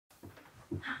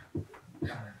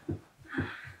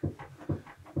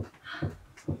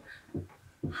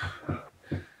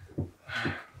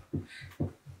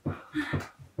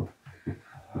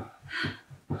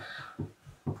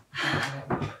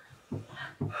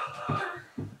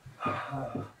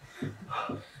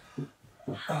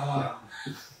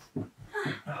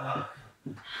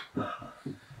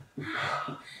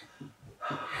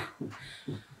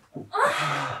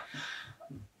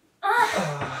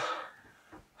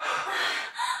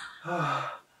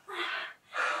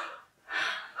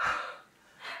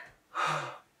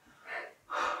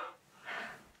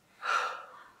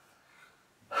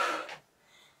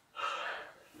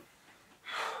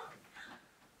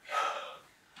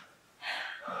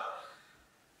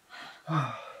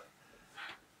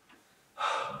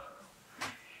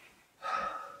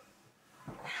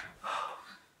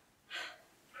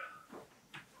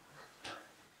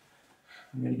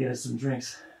I'm gonna get us some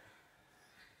drinks.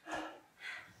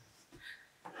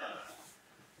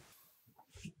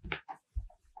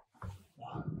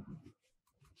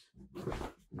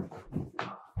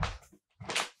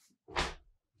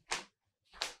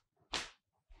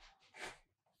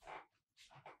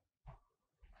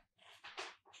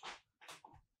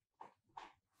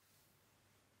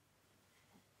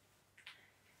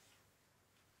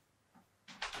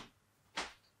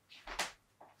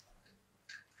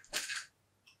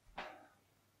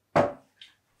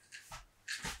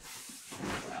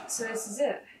 So this is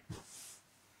it?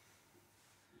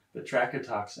 The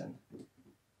trachotoxin.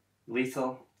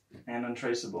 Lethal and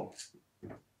untraceable.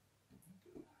 It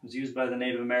was used by the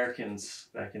Native Americans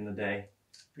back in the day.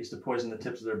 They used to poison the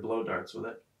tips of their blow darts with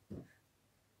it.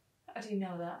 How do you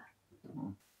know that?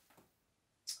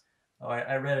 Oh,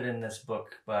 I read it in this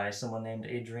book by someone named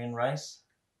Adrian Rice.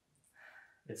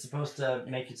 It's supposed to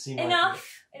make it seem like...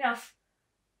 Enough!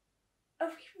 Are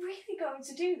we really going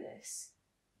to do this?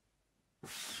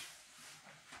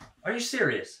 Are you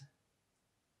serious?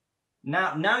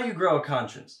 Now you grow a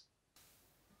conscience.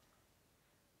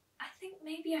 I think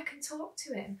maybe I can talk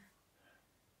to him.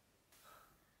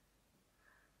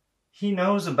 He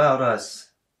knows about us.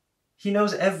 He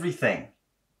knows everything.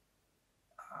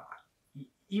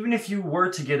 Even if you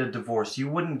were to get a divorce, you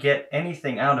wouldn't get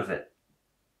anything out of it.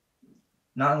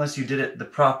 Not unless you did it the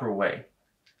proper way.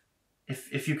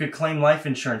 If you could claim life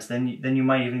insurance, then you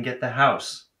might even get the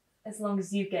house. As long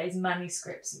as you get his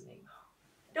manuscripts, you mean?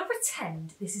 Don't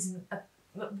pretend this isn't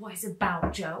what it's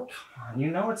about, Joe. Come on, you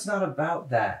know it's not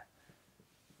about that.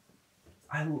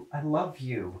 I love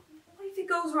you. What if it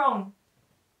goes wrong?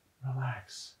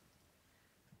 Relax.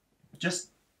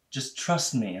 Just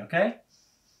trust me, okay?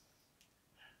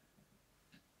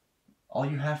 All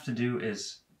you have to do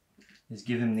is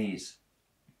give him these.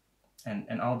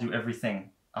 And I'll do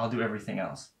everything. I'll do everything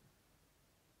else.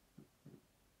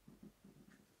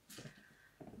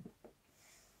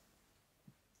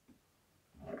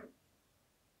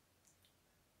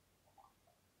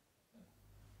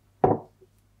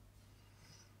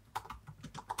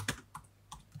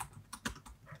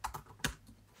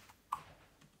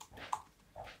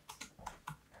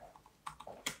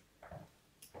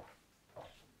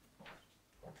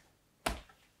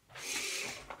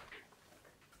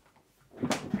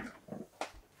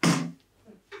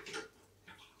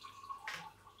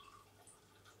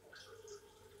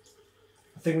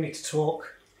 I think we need to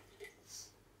talk.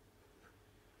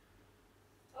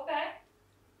 Okay.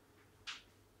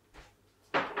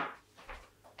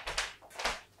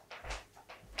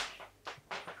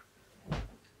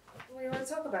 What do you want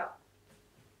to talk about?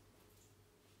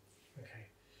 Okay.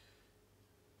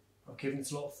 I've given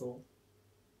this a lot of thought.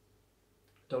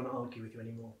 Don't want to argue with you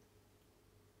anymore.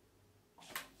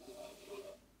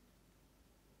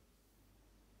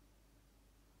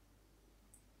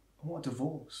 I want a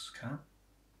divorce, Kat.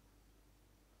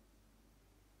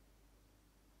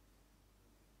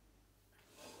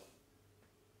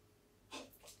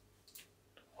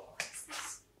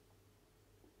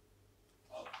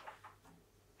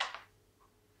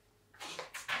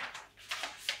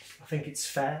 I think it's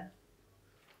fair.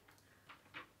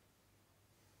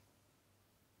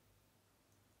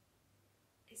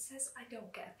 It says I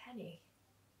don't get a penny.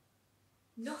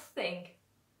 Nothing.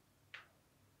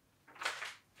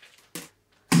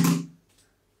 I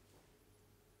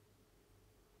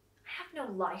have no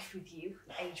life with you,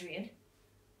 Adrian.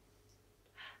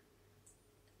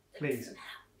 Please,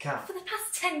 Kat. For the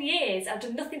past 10 years, I've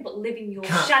done nothing but live in your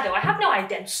Kat. shadow. I have no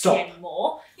identity Stop.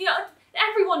 anymore. You know,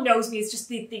 everyone knows me as just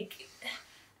the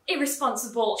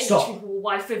irresponsible, Stop. irretrievable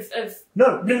wife of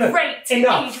No, great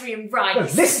enough. Adrian No,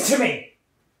 Rice. listen to me!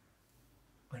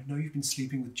 I know you've been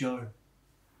sleeping with Joe.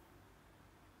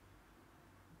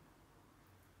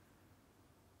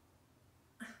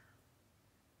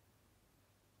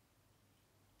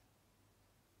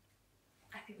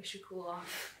 think we should cool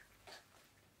off.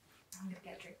 I'm gonna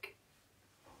get a drink.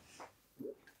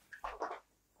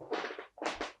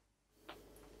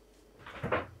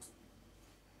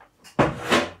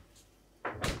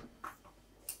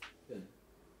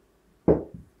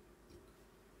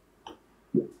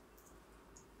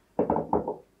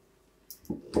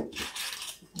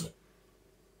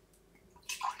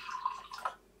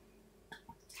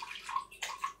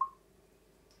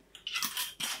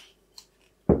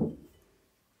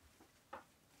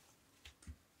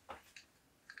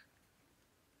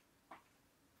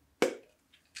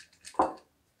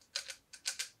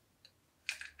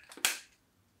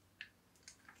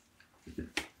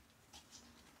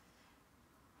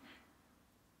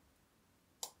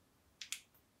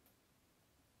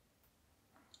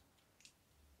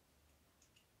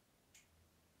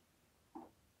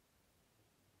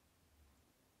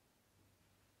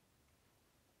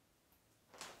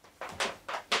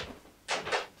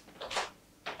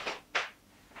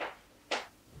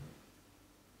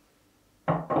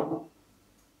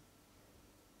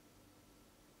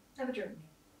 Have a drink with me.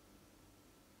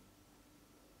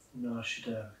 No, I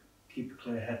should keep a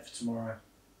clear head for tomorrow.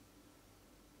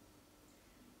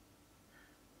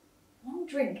 One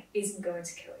drink isn't going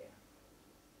to kill you.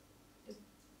 Just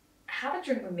have a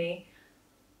drink with me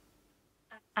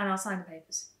and I'll sign the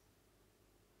papers.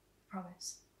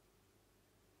 Promise.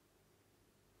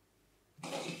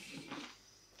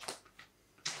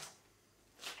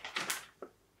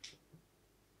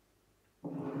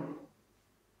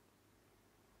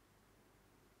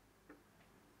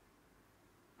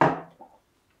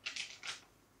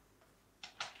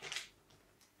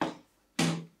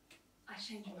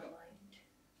 Changing my mind.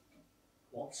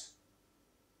 What?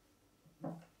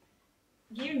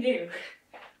 You knew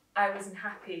I wasn't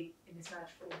happy in this marriage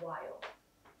for a while.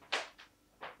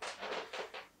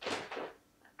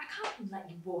 I can't let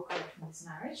you walk away from this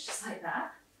marriage just like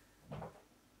that.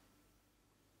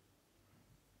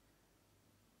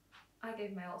 I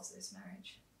gave my all to this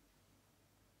marriage.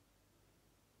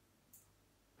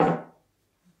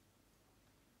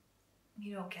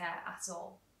 You don't care at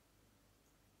all.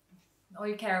 All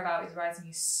you care about is writing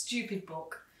your stupid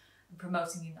book and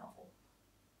promoting your novel.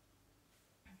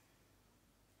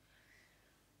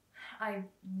 I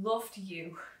loved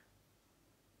you.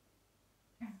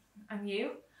 And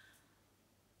you?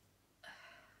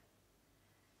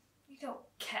 You don't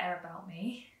care about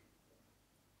me.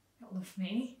 You don't love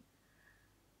me.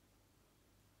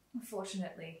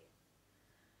 Unfortunately,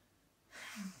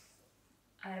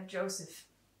 I have Joseph.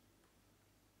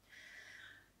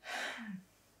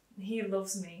 He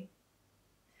loves me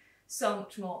so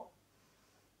much more.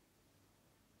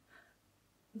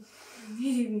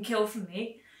 He'd even kill for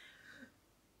me.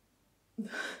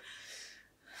 What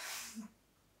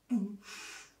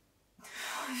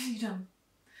have you done?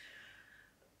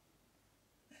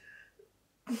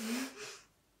 I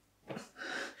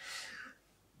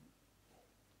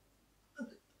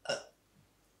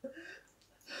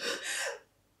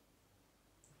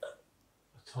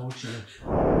told you.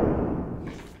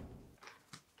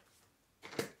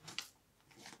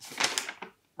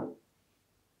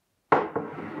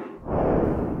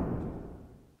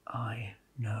 I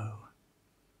know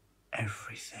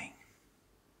everything.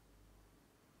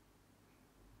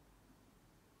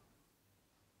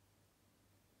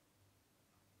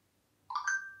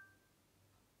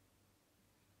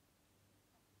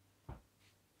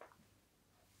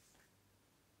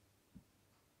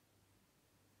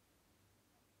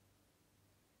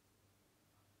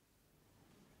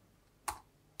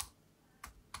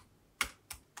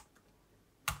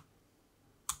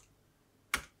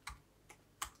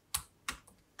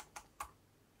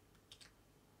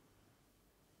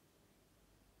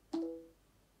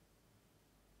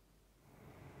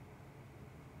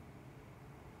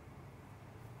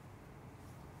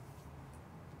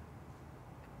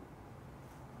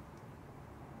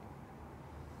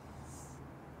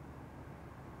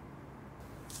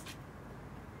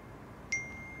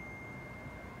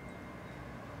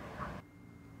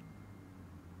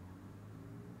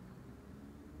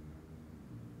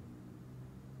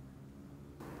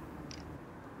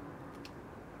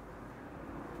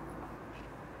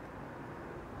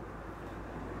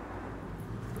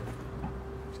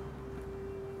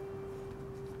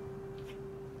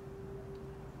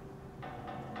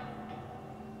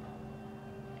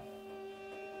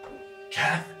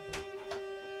 Cat?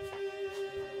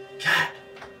 Cat?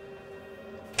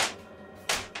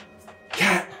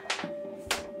 Cat?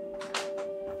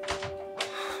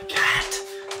 Cat?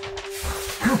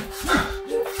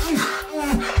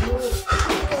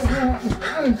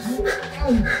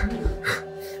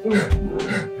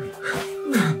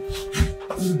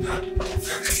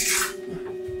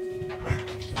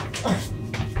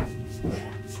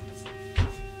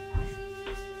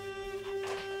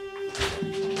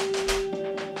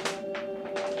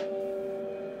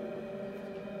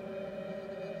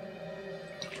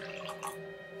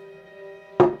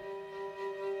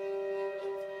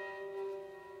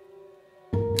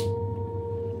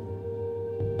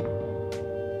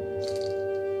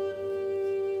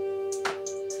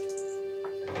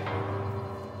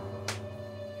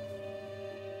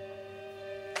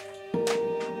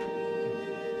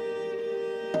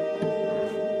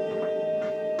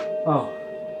 Oh,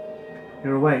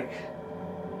 you're awake.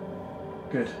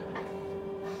 Good.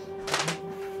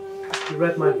 You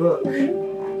read my book.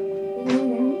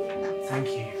 Thank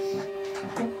you.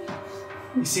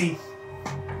 You see,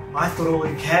 I thought all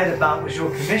you cared about was your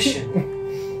commission.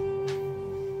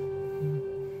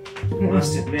 I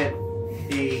must admit,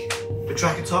 the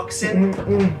Dracotoxin,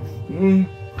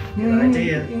 good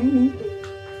idea.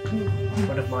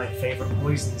 One of my favourite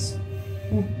poisons.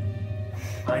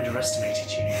 I underestimated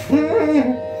you.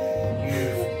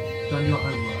 You've done your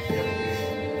homework,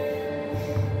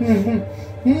 haven't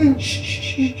you? Shh, shh,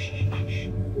 shh, shh, shh.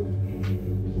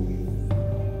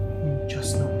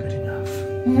 Just not good enough.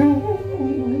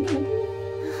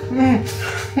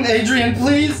 Adrian,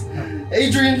 please!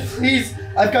 Adrian, please!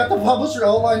 I've got the publisher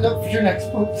all lined up for your next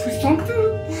book. Please don't do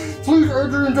it! Please,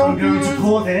 Adrian, don't do it! I'm going to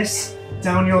pour this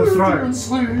down your throat,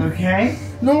 okay?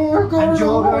 No, I'm going and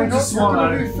you're going to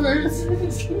swallow.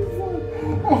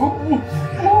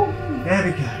 There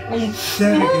we go.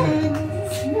 There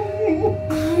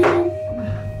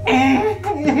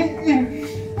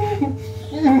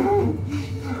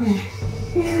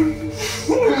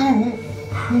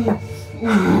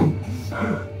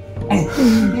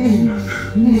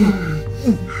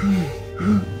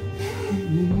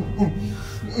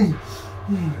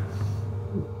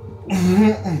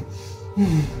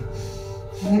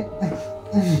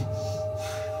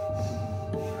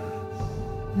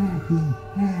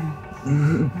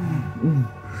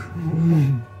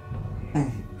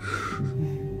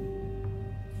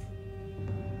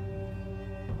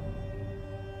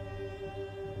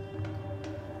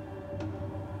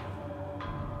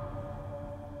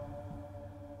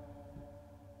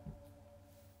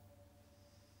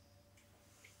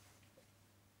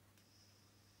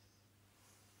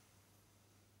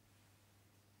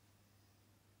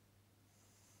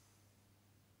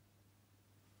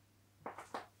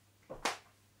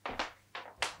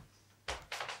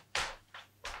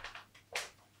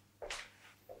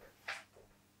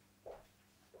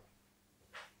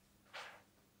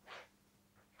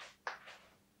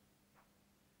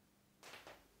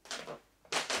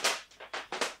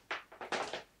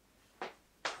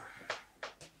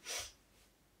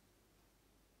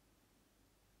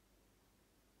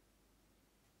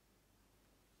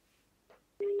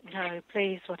No,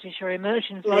 please, what is your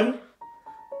emergency? Hello?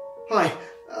 Hi,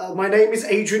 my name is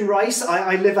Adrian Rice.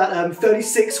 I live at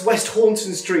 36 West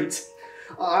Hornton Street.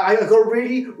 I got a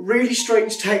really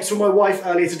strange text from my wife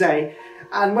earlier today.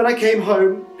 And when I came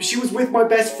home, she was with my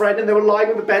best friend and they were lying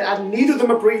on the bed and neither of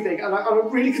them are breathing. And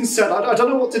I'm really concerned. I don't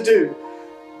know what to do.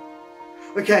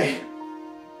 Okay.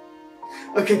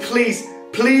 Okay, please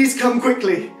come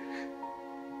quickly.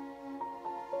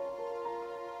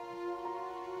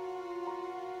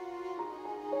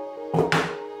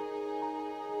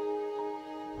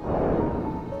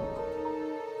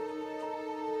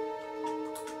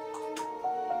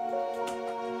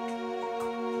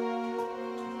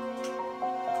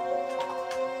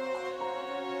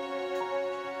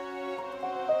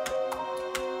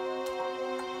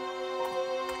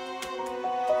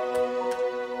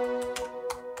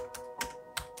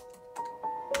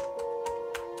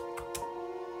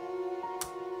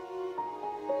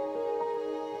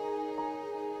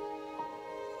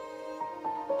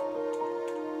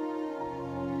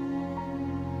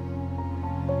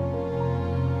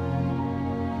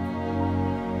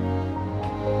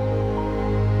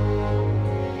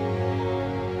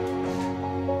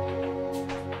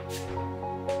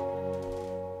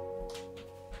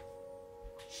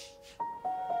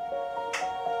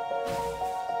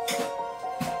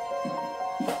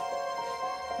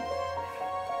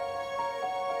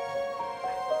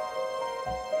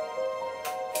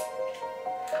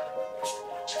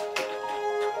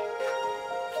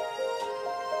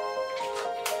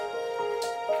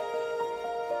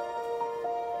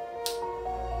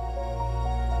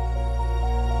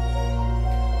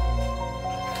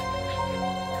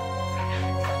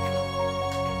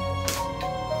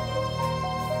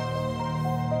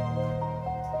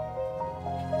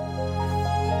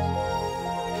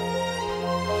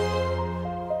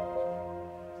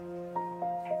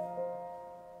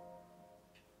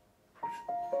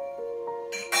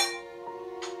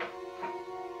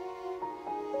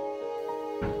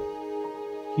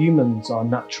 Humans are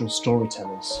natural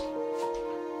storytellers.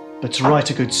 But to write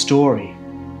a good story,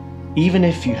 even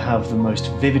if you have the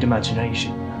most vivid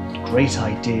imagination and great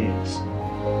ideas,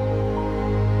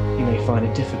 you may find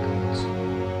it difficult.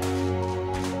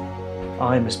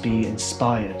 I must be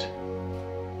inspired,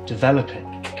 develop it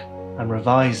and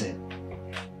revise it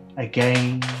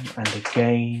again and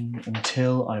again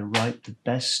until I write the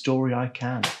best story I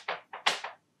can.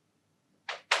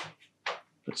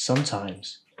 But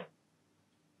sometimes,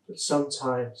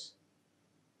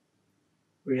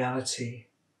 reality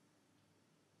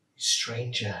is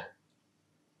stranger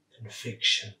than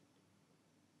fiction.